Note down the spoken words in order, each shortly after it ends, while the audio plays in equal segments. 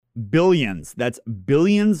Billions. That's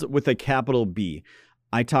billions with a capital B.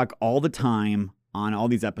 I talk all the time on all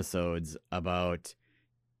these episodes about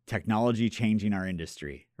technology changing our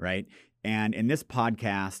industry, right? And in this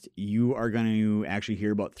podcast, you are going to actually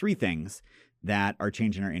hear about three things that are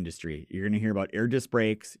changing our industry. You're going to hear about air disc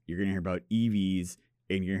brakes, you're going to hear about EVs,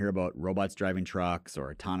 and you're going to hear about robots driving trucks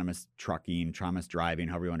or autonomous trucking, autonomous driving,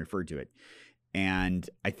 however you want to refer to it. And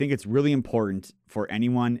I think it's really important for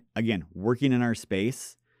anyone, again, working in our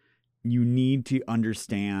space. You need to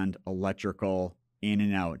understand electrical in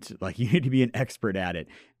and out. Like, you need to be an expert at it.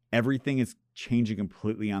 Everything is changing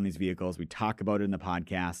completely on these vehicles. We talk about it in the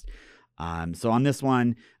podcast. So on this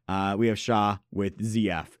one, we have Shah with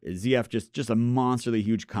ZF. ZF, just a monsterly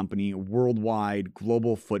huge company, worldwide,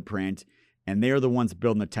 global footprint. And they are the ones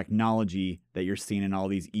building the technology that you're seeing in all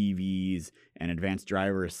these EVs and advanced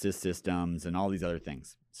driver assist systems and all these other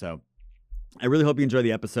things. So I really hope you enjoy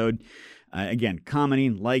the episode. Again,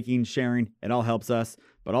 commenting, liking, sharing, it all helps us.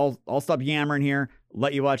 But I'll stop yammering here,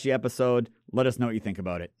 let you watch the episode. Let us know what you think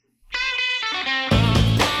about it.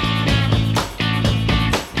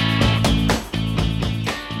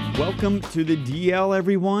 Welcome to the DL,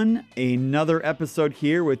 everyone. Another episode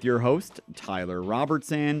here with your host, Tyler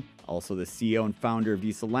Robertson, also the CEO and founder of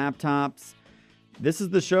Diesel Laptops. This is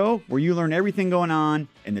the show where you learn everything going on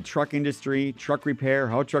in the truck industry, truck repair,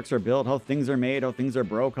 how trucks are built, how things are made, how things are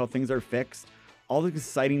broke, how things are fixed, all the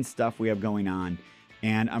exciting stuff we have going on.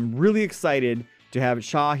 And I'm really excited to have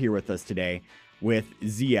Shah here with us today with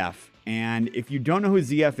ZF. And if you don't know who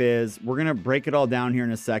ZF is, we're going to break it all down here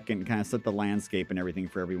in a second and kind of set the landscape and everything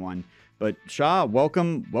for everyone. But Shah,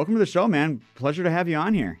 welcome to the show, man. Pleasure to have you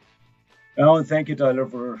on here. Oh, thank you, Tyler,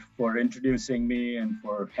 for introducing me and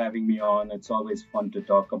for having me on. It's always fun to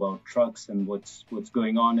talk about trucks and what's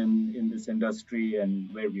going on in this industry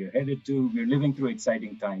and where we're headed to. We're living through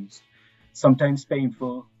exciting times, sometimes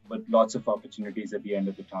painful, but lots of opportunities at the end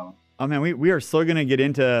of the tunnel. Oh man, we are so gonna get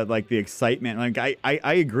into like the excitement. Like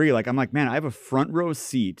I agree. Like I'm like, man, I have a front row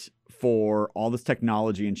seat for all this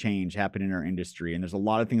technology and change happening in our industry, and there's a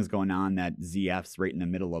lot of things going on that ZF's right in the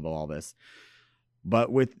middle of all this.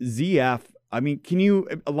 But with ZF, I mean,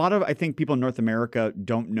 I think people in North America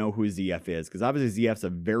don't know who ZF is, because obviously ZF's a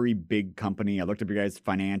very big company. I looked up your guys'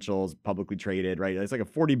 financials, publicly traded, right? It's like a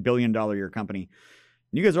 $40 billion a year company.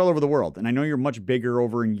 And you guys are all over the world. And I know you're much bigger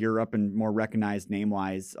over in Europe and more recognized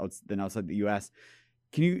name-wise than outside the US.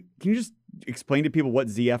 Can you just explain to people what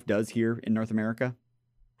ZF does here in North America?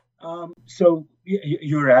 So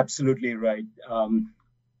you're absolutely right.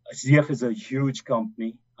 ZF is a huge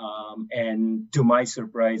company. And to my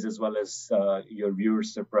surprise, as well as your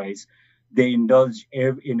viewers' surprise, they indulge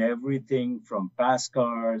in everything from fast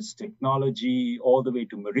cars, technology, all the way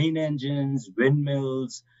to marine engines,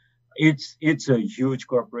 windmills. It's a huge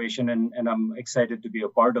corporation, and I'm excited to be a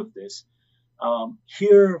part of this.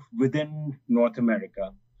 Here within North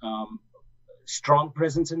America, strong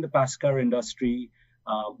presence in the fast car industry,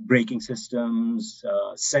 braking systems,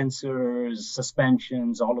 sensors,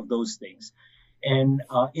 suspensions, all of those things. And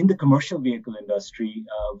in the commercial vehicle industry,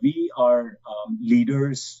 we are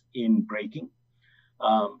leaders in braking,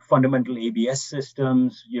 fundamental ABS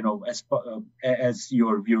systems. You know, as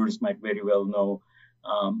your viewers might very well know,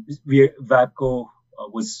 VAPCO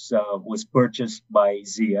was purchased by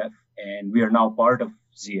ZF, and we are now part of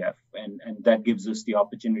ZF, and that gives us the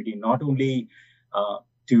opportunity not only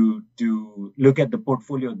to look at the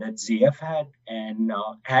portfolio that ZF had and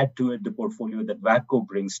add to it the portfolio that VAPCO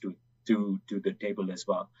brings to the table as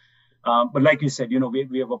well. But like you said, you know,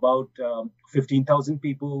 we have about 15,000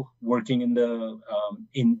 people working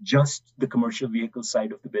in just the commercial vehicle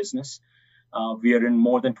side of the business. We are in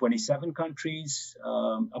more than 27 countries,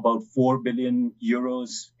 about 4 billion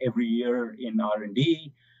euros every year in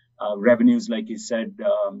R&D. Revenues, like you said,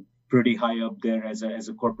 pretty high up there as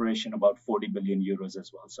a corporation, about 40 billion euros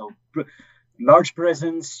as well. So large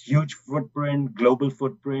presence, huge footprint, global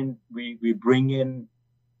footprint. We bring in,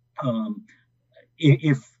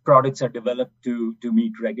 if products are developed to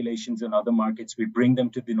meet regulations in other markets, we bring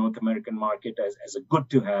them to the North American market as a good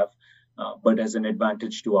to have, but as an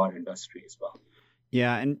advantage to our industry as well.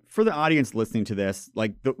 Yeah, and for the audience listening to this,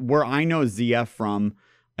 like where I know ZF from,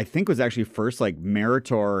 I think was actually first like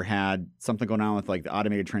Meritor had something going on with like the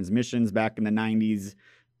automated transmissions back in the 90s.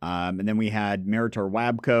 And then we had Meritor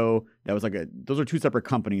Wabco. That was those are two separate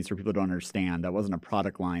companies for people who don't understand. That wasn't a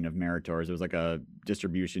product line of Meritor's. It was like a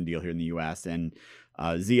distribution deal here in the US. And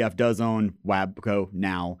ZF does own Wabco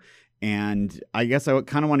now. And I guess I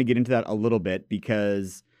kind of want to get into that a little bit,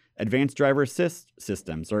 because advanced driver assist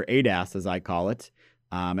systems, or ADAS as I call it,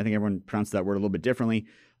 I think everyone pronounces that word a little bit differently.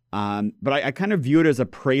 But I kind of view it as a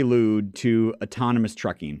prelude to autonomous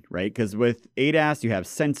trucking, right? Because with ADAS, you have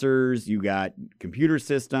sensors, you got computer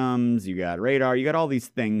systems, you got radar, you got all these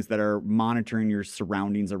things that are monitoring your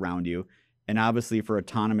surroundings around you. And obviously, for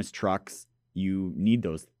autonomous trucks, you need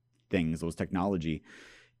those things, those technology.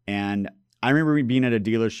 And I remember being at a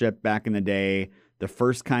dealership back in the day. The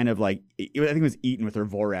first kind of like, I think it was Eaton with their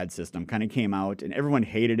VORAD system kind of came out and everyone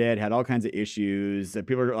hated it, had all kinds of issues.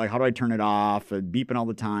 People were like, how do I turn it off? Beeping all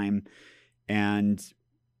the time. And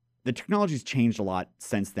the technology's changed a lot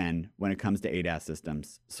since then when it comes to ADAS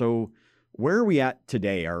systems. So where are we at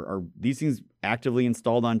today? Are these things actively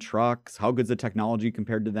installed on trucks? How good's the technology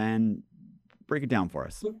compared to then? Break it down for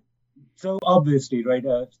us. So obviously, right,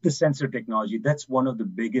 the sensor technology, that's one of the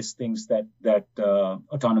biggest things that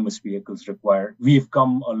autonomous vehicles require. We've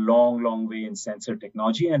come a long, long way in sensor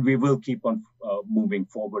technology, and we will keep on moving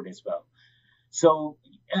forward as well. So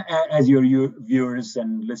as your viewers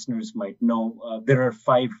and listeners might know, there are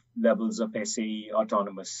 5 levels of SAE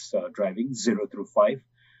autonomous driving, 0 through 5.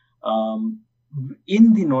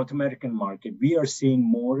 In the North American market, we are seeing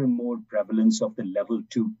more and more prevalence of the level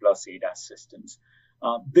 2 plus ADAS systems.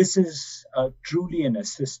 This is truly an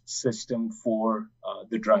assist system for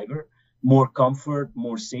the driver, more comfort,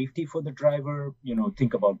 more safety for the driver.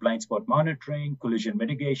 Think about blind spot monitoring, collision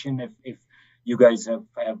mitigation. If you guys have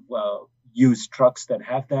used trucks that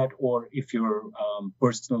have that, or if your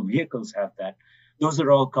personal vehicles have that, those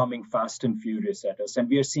are all coming fast and furious at us. And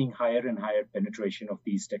we are seeing higher and higher penetration of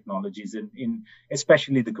these technologies in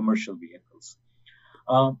especially the commercial vehicles.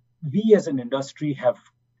 We as an industry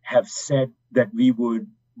have said that we would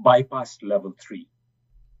bypass level 3.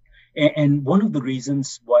 And one of the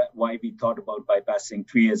reasons why we thought about bypassing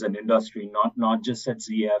 3 as an industry, not just at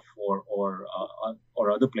ZF or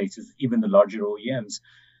other places, even the larger OEMs,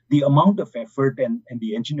 the amount of effort and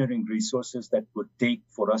the engineering resources that would take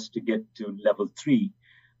for us to get to level 3,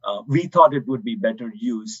 we thought it would be better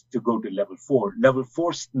used to go to level 4. Level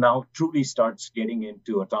 4 now truly starts getting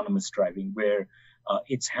into autonomous driving, where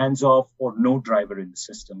it's hands-off or no driver in the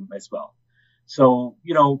system as well. So,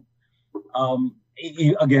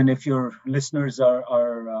 again, if your listeners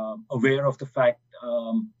are aware of the fact,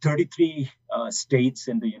 33 states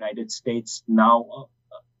in the United States now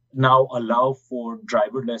allow for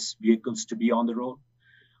driverless vehicles to be on the road.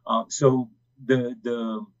 So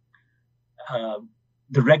the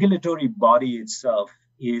regulatory body itself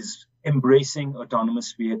is embracing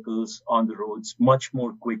autonomous vehicles on the roads much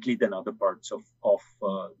more quickly than other parts of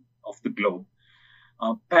the globe.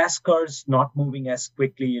 Pass cars not moving as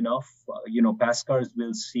quickly enough. Pass cars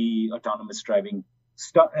will see autonomous driving.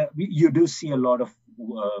 You do see a lot of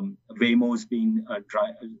Waymos being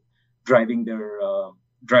driving their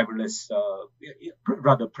driverless,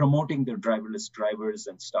 rather promoting their driverless drivers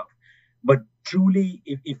and stuff. But truly,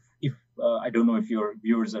 if I don't know if your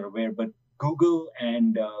viewers are aware, but Google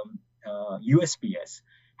and USPS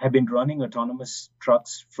have been running autonomous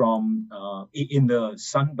trucks from in the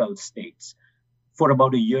Sunbelt states for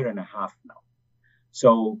about a year and a half now.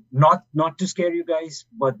 So not to scare you guys,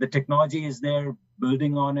 but the technology is there,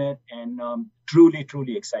 building on it, and truly,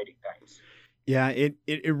 truly exciting times. Yeah,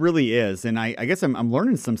 it really is. And I guess I'm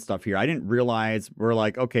learning some stuff here. I didn't realize we're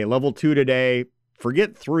like, okay, level 2 today,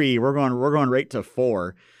 forget 3, we're going right to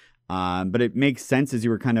 4. But it makes sense as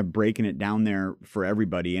you were kind of breaking it down there for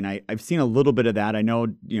everybody. And I've seen a little bit of that. I know,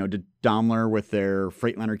 Daimler with their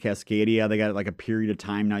Freightliner Cascadia, they got like a period of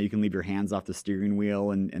time now you can leave your hands off the steering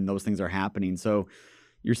wheel and those things are happening. So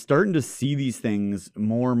you're starting to see these things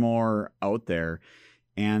more and more out there.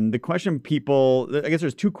 And the question I guess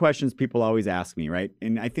there's 2 questions people always ask me, right?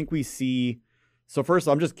 And I think we see, so first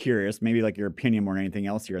I'm just curious, maybe like your opinion more than anything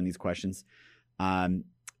else here on these questions.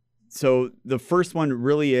 So the first one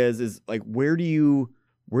really is like, where do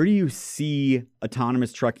you see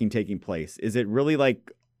autonomous trucking taking place? Is it really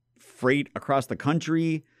like freight across the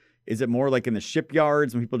country? Is it more like in the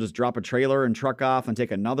shipyards when people just drop a trailer and truck off and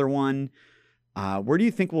take another one? Where do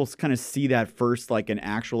you think we'll kind of see that first, like an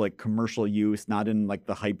actual like commercial use, not in like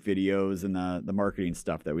the hype videos and the marketing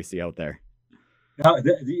stuff that we see out there?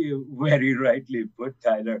 Very rightly put,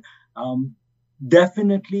 Tyler.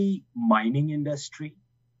 Definitely mining industry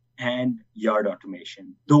and yard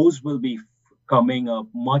automation. Those will be coming up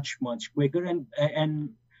much, much quicker, and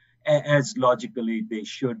as logically they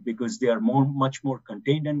should, because they are much more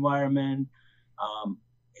contained environment.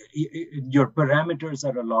 Your parameters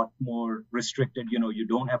are a lot more restricted. You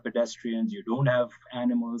don't have pedestrians, you don't have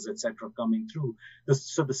animals, etc., coming through.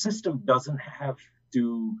 So the system doesn't have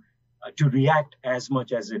to react as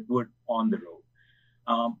much as it would on the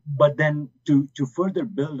road. But then to further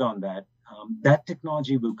build on that, that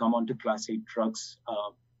technology will come onto Class 8 trucks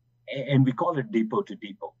and we call it depot to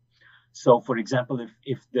depot. So, for example,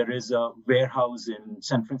 if there is a warehouse in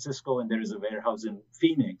San Francisco and there is a warehouse in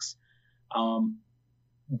Phoenix, um,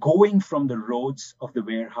 going from the roads of the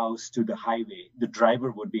warehouse to the highway, the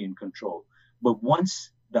driver would be in control. But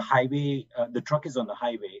once the truck is on the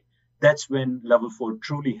highway, that's when level 4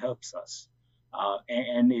 truly helps us.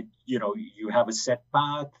 And you have a set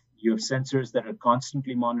path, you have sensors that are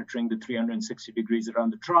constantly monitoring the 360 degrees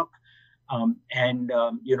around the truck.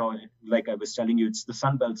 Like I was telling you, it's the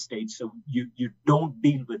Sunbelt state, so you don't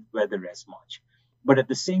deal with weather as much. But at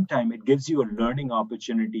the same time, it gives you a learning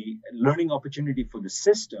opportunity for the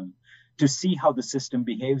system to see how the system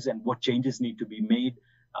behaves and what changes need to be made.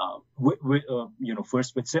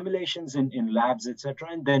 First with simulations in labs, etc.,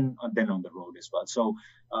 and then on the road as well. So,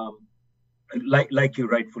 like you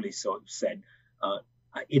rightfully said,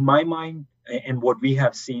 in my mind, and what we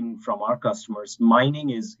have seen from our customers,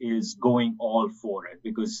 mining is going all for it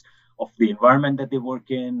because of the environment that they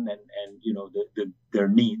work in and their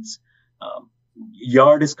needs.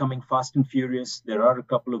 Yard is coming fast and furious. There are a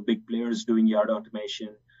couple of big players doing yard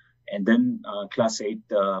automation. And then Class 8,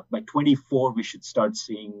 by 24, we should start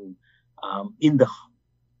seeing in the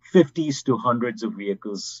 50s to hundreds of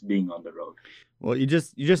vehicles being on the road. Well, you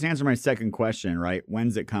just answered my second question, right?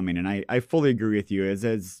 When's it coming? And I fully agree with you.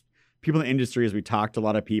 As people in the industry, as we talk to a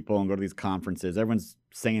lot of people and go to these conferences, everyone's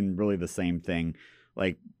saying really the same thing.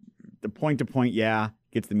 Like the point-to-point,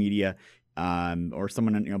 gets the media. Or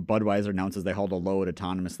someone, Budweiser announces they hauled a load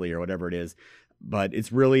autonomously or whatever it is. But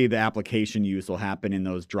it's really the application use will happen in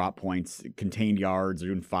those drop points, contained yards, or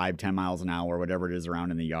doing 5-10 miles an hour, whatever it is around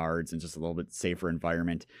in the yards, and just a little bit safer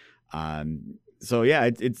environment.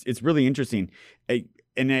 It's really interesting.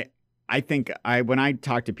 I think when I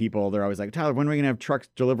talk to people, they're always like, Tyler, when are we gonna have trucks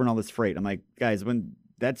delivering all this freight? I'm like, guys, when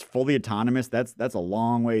that's fully autonomous, that's a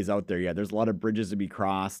long ways out there. Yeah, there's a lot of bridges to be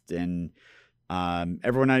crossed, and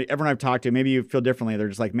everyone I've talked to, maybe you feel differently. They're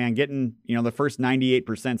just like, man, getting, the first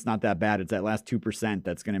 98% is not that bad. It's that last 2%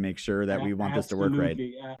 that's going to make sure that we want this to work right.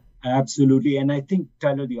 Absolutely. And I think,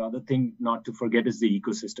 Tyler, the other thing not to forget is the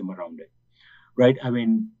ecosystem around it, right? I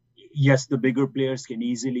mean, yes, the bigger players can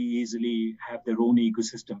easily have their own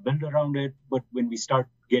ecosystem built around it. But when we start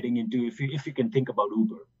getting into, if you can think about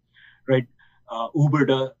Uber, right?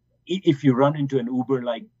 If you run into an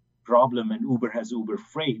Uber-like problem and Uber has Uber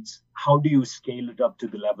Freights, how do you scale it up to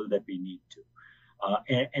the level that we need to?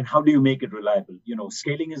 And how do you make it reliable?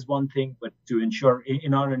 Scaling is one thing, but to ensure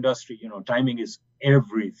in our industry, timing is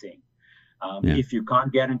everything. If you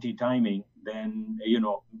can't guarantee timing, then,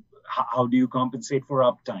 how do you compensate for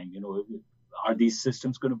uptime? Are these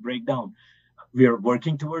systems going to break down? We are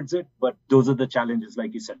working towards it, but those are the challenges.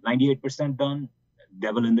 Like you said, 98% done,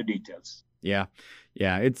 devil in the details. Yeah.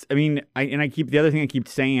 The other thing I keep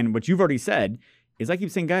saying, what you've already said, is I keep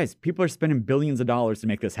saying, guys, people are spending billions of dollars to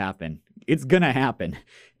make this happen. It's going to happen.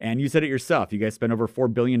 And you said it yourself. You guys spent over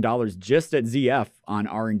 $4 billion just at ZF on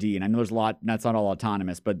R&D. And I know there's a lot, that's not all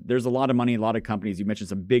autonomous, but there's a lot of money, a lot of companies. You mentioned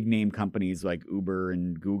some big name companies like Uber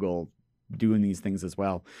and Google doing these things as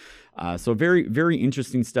well. So very, very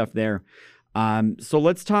interesting stuff there. So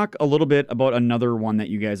let's talk a little bit about another one that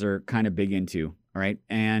you guys are kind of big into. All right.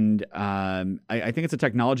 And I think it's a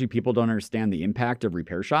technology people don't understand the impact of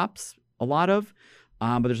repair shops a lot of,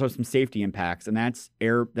 but there's also some safety impacts, and that's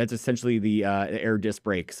essentially the air disc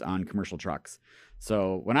brakes on commercial trucks.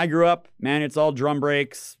 So when I grew up, man, it's all drum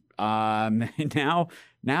brakes. Now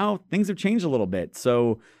things have changed a little bit.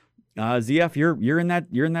 So ZF, you're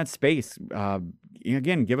in that space.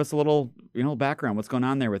 Again, give us a little background. What's going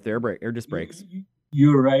on there with air disc brakes?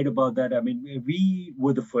 You're right about that. I mean, we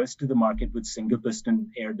were the first to the market with single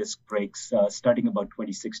piston air disc brakes starting about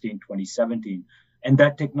 2016, 2017. And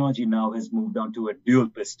that technology now has moved on to a dual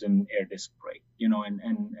piston air disc brake,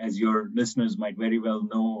 and as your listeners might very well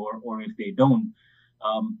know, or if they don't,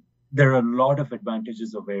 there are a lot of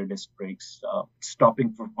advantages of air disc brakes.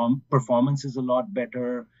 Stopping performance is a lot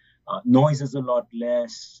better. Noise is a lot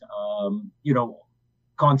less.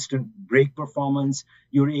 Constant brake performance.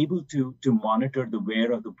 You're able to monitor the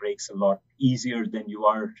wear of the brakes a lot easier than you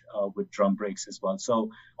are with drum brakes as well.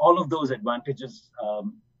 So all of those advantages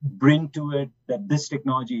bring to it that this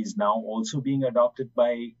technology is now also being adopted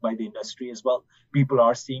by the industry as well. People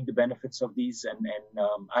are seeing the benefits of these, and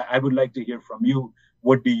I would like to hear from you.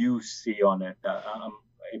 What do you see on it?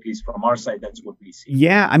 At least from our side, that's what we see.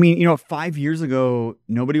 Yeah. I mean, 5 years ago,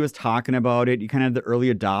 nobody was talking about it. You kind of had the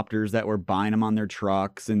early adopters that were buying them on their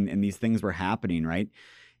trucks, and these things were happening, right?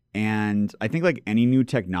 And I think like any new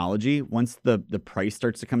technology, once the price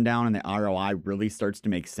starts to come down and the ROI really starts to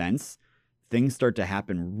make sense, things start to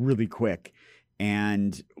happen really quick.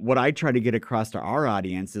 And what I try to get across to our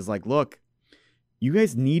audience is like, look, you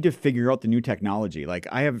guys need to figure out the new technology. Like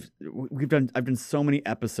I've done so many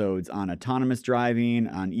episodes on autonomous driving,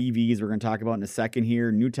 on EVs. We're going to talk about in a second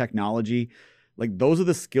here, new technology. Like those are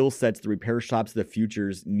the skill sets the repair shops of the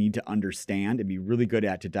futures need to understand and be really good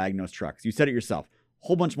at to diagnose trucks. You said it yourself,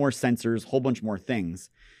 whole bunch more sensors, whole bunch more things.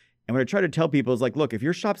 And what I try to tell people is like, look, if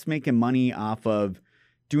your shop's making money off of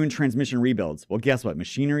doing transmission rebuilds, well, guess what?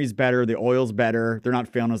 Machinery's better, the oil's better, they're not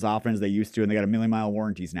failing as often as they used to, and they got 1,000,000-mile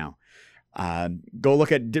warranties now. Go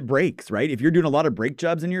look at brakes, right? If you're doing a lot of brake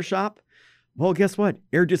jobs in your shop, well, guess what?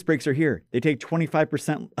 Air disc brakes are here. They take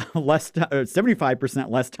 25% less, 75%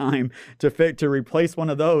 less time to replace one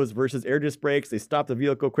of those versus air disc brakes. They stop the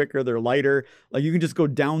vehicle quicker. They're lighter. Like you can just go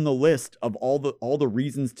down the list of all the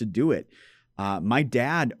reasons to do it. My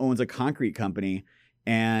dad owns a concrete company,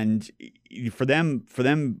 and for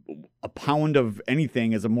them, a pound of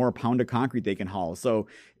anything is a pound of concrete they can haul. So,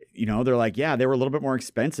 they're like, yeah, they were a little bit more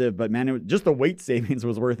expensive, but man, just the weight savings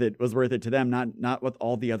was worth it to them, not with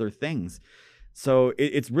all the other things. So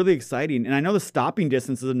it's really exciting. And I know the stopping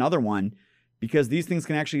distance is another one because these things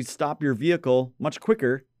can actually stop your vehicle much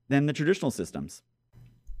quicker than the traditional systems.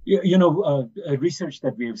 Research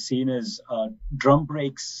that we have seen is drum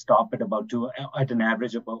brakes stop at an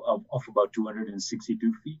average of about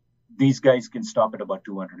 262 feet. These guys can stop at about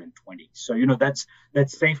 220. So, that's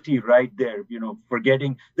safety right there.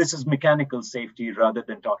 Forgetting this is mechanical safety rather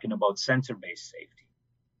than talking about sensor-based safety.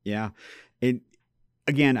 Yeah.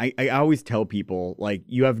 Again, I always tell people, like,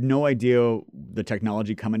 you have no idea the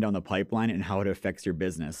technology coming down the pipeline and how it affects your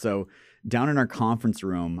business. So down in our conference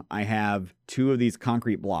room, I have 2 of these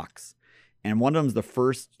concrete blocks. And one of them is the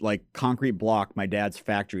first concrete block my dad's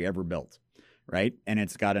factory ever built. Right. And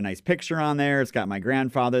it's got a nice picture on there. It's got my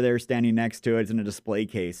grandfather there standing next to it. It's in a display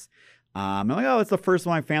case. I'm like, oh, it's the first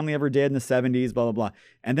one my family ever did in the 70s, blah, blah, blah.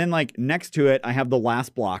 And then next to it, I have the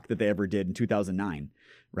last block that they ever did in 2009.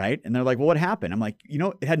 Right. And they're like, well, what happened? I'm like,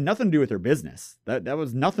 it had nothing to do with their business. That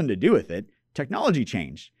was nothing to do with it. Technology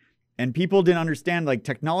changed. And people didn't understand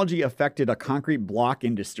technology affected a concrete block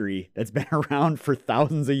industry that's been around for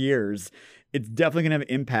thousands of years. It's definitely going to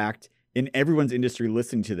have impact in everyone's industry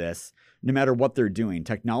listening to this. No matter what they're doing,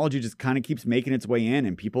 technology just kind of keeps making its way in,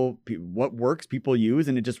 and what works, people use,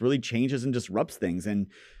 and it just really changes and disrupts things. And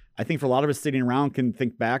I think for a lot of us sitting around can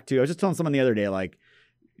think back to, I was just telling someone the other day, do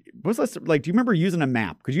you remember using a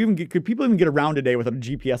map? Could people even get around today without a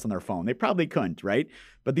GPS on their phone? They probably couldn't, right?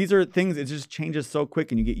 But these are things, it just changes so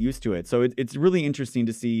quick and you get used to it. So it's really interesting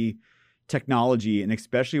to see technology, and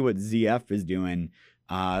especially what ZF is doing,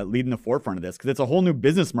 leading the forefront of this, because it's a whole new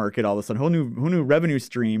business market all of a sudden, whole new revenue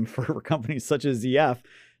stream for companies such as ZF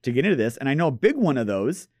to get into this. And I know a big one of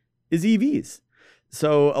those is EVs.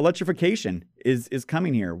 So electrification is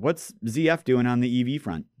coming here. What's ZF doing on the EV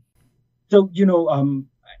front? So,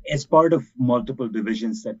 as part of multiple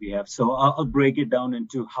divisions that we have, so I'll break it down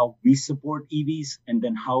into how we support EVs and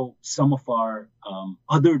then how some of our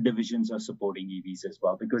other divisions are supporting EVs as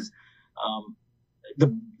well, because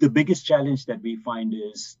the biggest challenge that we find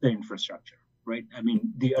is the infrastructure, right? I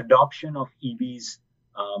mean, the adoption of EVs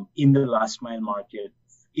in the last mile market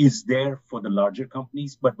is there for the larger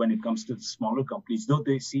companies, but when it comes to the smaller companies, though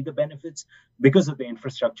they see the benefits, because of the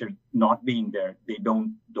infrastructure not being there, they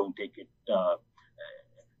don't take it,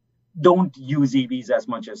 don't use EVs as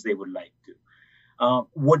much as they would like to.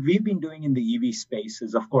 What we've been doing in the EV space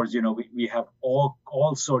is, of course, we have all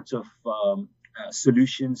sorts of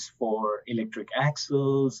solutions for electric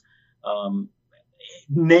axles,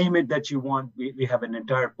 name it that you want. We have an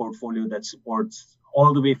entire portfolio that supports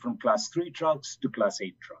all the way from class 3 trucks to class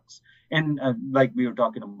 8 trucks. And like we were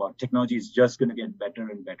talking about, technology is just going to get better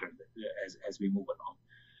and better as we move along.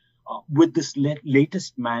 With this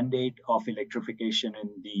latest mandate of electrification in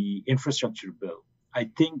the infrastructure bill, I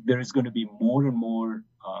think there is going to be more and more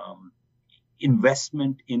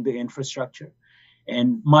investment in the infrastructure.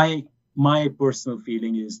 And my personal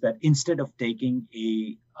feeling is that instead of taking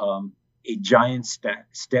a giant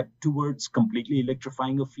step towards completely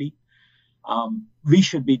electrifying a fleet, we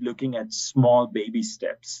should be looking at small baby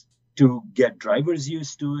steps to get drivers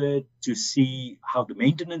used to it, to see how the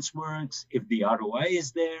maintenance works, if the ROI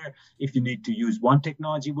is there, if you need to use one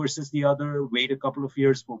technology versus the other, wait a couple of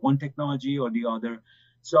years for one technology or the other.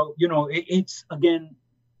 So, it's, again,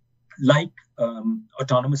 like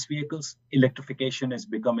autonomous vehicles, electrification is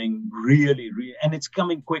becoming really, and it's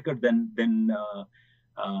coming quicker than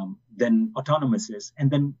autonomous is. And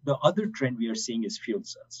then the other trend we are seeing is fuel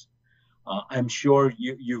cells. I'm sure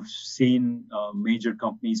you've seen major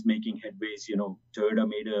companies making headways.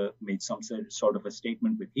 Toyota made some sort of a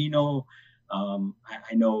statement with Hino.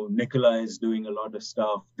 I know Nikola is doing a lot of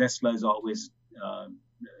stuff. Tesla is always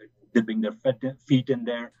dipping their feet in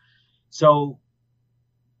there. So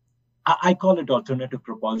I call it alternative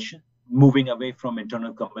propulsion, moving away from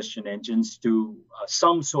internal combustion engines to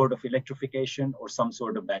some sort of electrification or some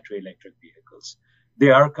sort of battery electric vehicles. They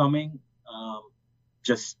are coming.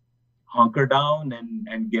 Just hunker down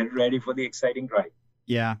and get ready for the exciting ride.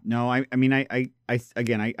 Yeah, no, I mean,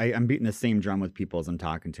 again, I'm beating the same drum with people as I'm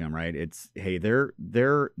talking to them, right? It's, hey,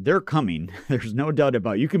 they're coming. There's no doubt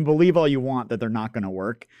about it. You can believe all you want that they're not going to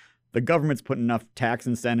work. The government's putting enough tax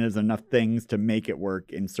incentives, enough things to make it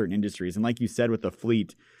work in certain industries. And like you said with the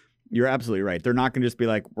fleet, you're absolutely right. They're not going to just be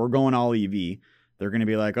like, we're going all EV. They're going to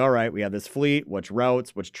be like, all right, we have this fleet, which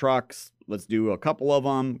routes, which trucks, let's do a couple of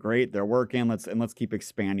them. Great, they're working. Let's keep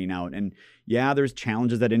expanding out. And yeah, there's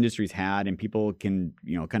challenges that industry's had, and people can,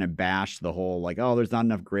 kind of bash the whole like, oh, there's not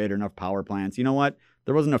enough grid or enough power plants. You know what?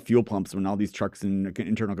 There wasn't enough fuel pumps when all these trucks and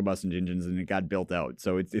internal combustion engines and it got built out.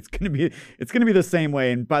 So it's gonna be the same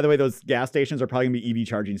way. And by the way, those gas stations are probably gonna be EV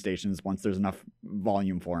charging stations once there's enough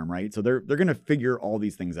volume for them, right? So they're gonna figure all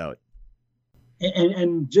these things out.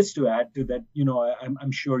 And just to add to that,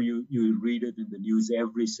 I'm sure you read it in the news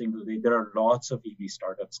every single day. There are lots of EV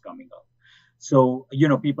startups coming up. So,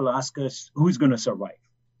 people ask us who's going to survive.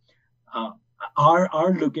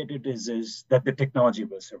 Our look at it is that the technology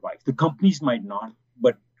will survive. The companies might not,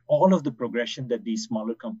 but all of the progression that these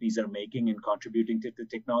smaller companies are making and contributing to the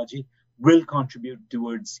technology will contribute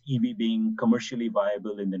towards EV being commercially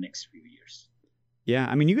viable in the next few years. Yeah,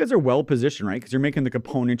 I mean, you guys are well positioned, right? Because you're making the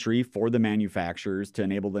componentry for the manufacturers to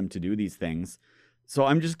enable them to do these things. So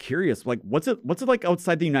I'm just curious, like, what's it like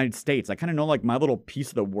outside the United States? I kind of know like my little piece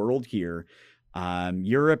of the world here.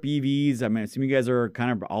 Europe EVs. I mean, I assume you guys are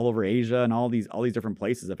kind of all over Asia and all these different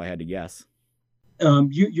places, if I had to guess.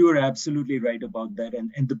 You are absolutely right about that.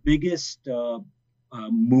 And the biggest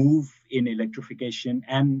move in electrification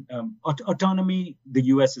and autonomy, the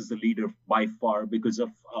US is the leader by far because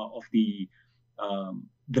of the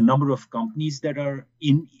number of companies that are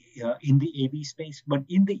in the AV space. But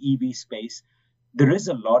in the EV space, there is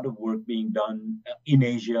a lot of work being done in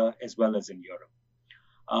Asia as well as in Europe.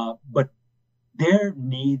 But their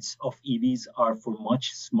needs of EVs are for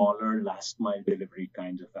much smaller last mile delivery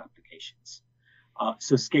kinds of applications.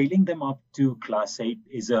 So scaling them up to Class 8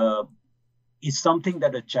 is something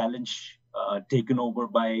that a challenge taken over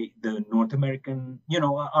by the North American.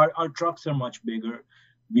 Our trucks are much bigger.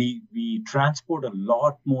 We transport a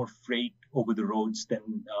lot more freight over the roads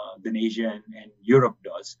than Asia and Europe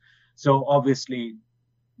does. So obviously,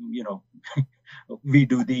 we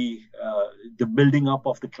do the building up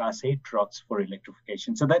of the Class 8 trucks for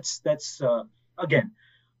electrification. So that's again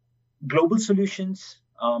global solutions.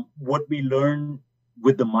 What we learn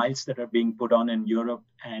with the miles that are being put on in Europe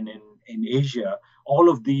and in Asia, all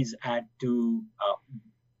of these add to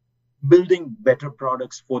building better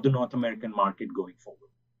products for the North American market going forward.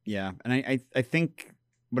 Yeah, and I think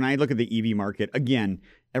when I look at the EV market, again,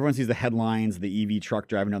 everyone sees the headlines, the EV truck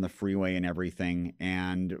driving down the freeway and everything.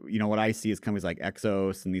 And, what I see is companies like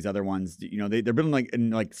Exos and these other ones, they're building like in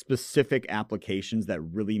like specific applications that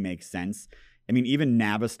really make sense. I mean, even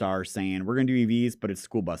Navistar saying we're going to do EVs, but it's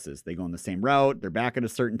school buses. They go on the same route. They're back at a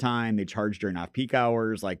certain time. They charge during off-peak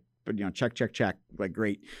hours. Like, but check. Like,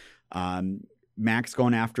 great. Max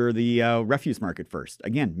going after the refuse market first.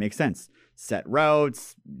 Again, makes sense. Set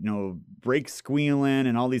routes, brakes squealing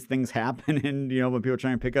and all these things happen. And, when people are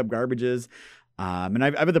trying to pick up garbages. And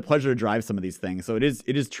I've had the pleasure to drive some of these things. So it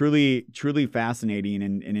is truly, truly fascinating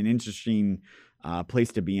and an interesting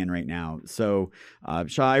place to be in right now. So,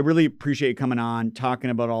 Shah, I really appreciate you coming on, talking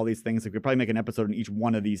about all these things. We could probably make an episode on each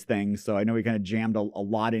one of these things. So I know we kind of jammed a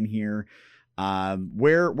lot in here.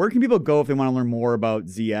 Where can people go if they want to learn more about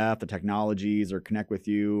ZF, the technologies, or connect with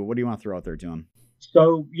you? What do you want to throw out there to them?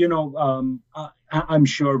 So, I'm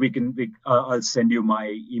sure I'll send you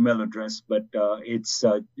my email address, but it's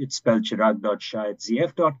spelled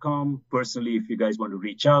chirag.shah@zf.com. Personally, if you guys want to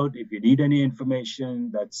reach out, if you need any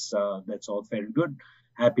information, that's all fair and good.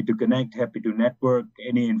 Happy to connect, happy to network,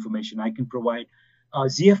 any information I can provide.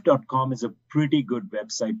 ZF.com is a pretty good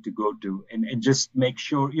website to go to and just make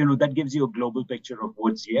sure, that gives you a global picture of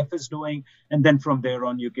what ZF is doing. And then from there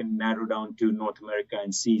on, you can narrow down to North America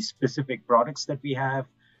and see specific products that we have,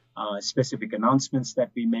 specific announcements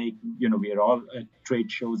that we make. We are all at trade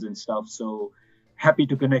shows and stuff. So happy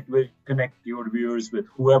to connect your viewers with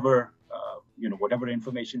whoever, whatever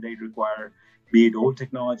information they require, be it old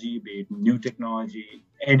technology, be it new technology,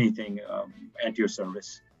 anything at your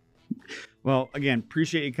service. Well, again,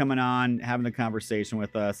 appreciate you coming on, having the conversation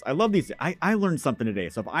with us. I love these. I learned something today.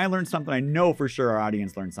 So if I learned something, I know for sure our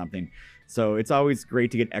audience learned something. So it's always great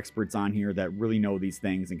to get experts on here that really know these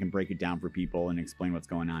things and can break it down for people and explain what's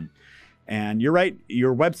going on. And you're right.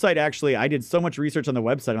 Your website, actually, I did so much research on the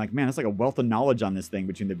website. I'm like, man, that's like a wealth of knowledge on this thing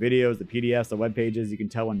between the videos, the PDFs, the web pages. You can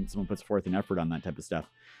tell when someone puts forth an effort on that type of stuff.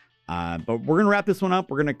 But we're going to wrap this one up.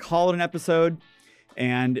 We're going to call it an episode.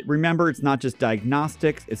 And remember, it's not just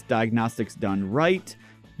diagnostics. It's diagnostics done right.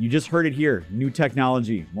 You just heard it here. New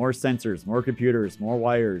technology, more sensors, more computers, more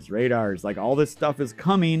wires, radars. Like all this stuff is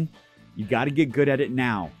coming. You got to get good at it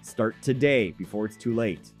now. Start today before it's too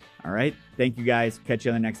late. All right. Thank you guys. Catch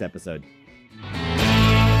you on the next episode.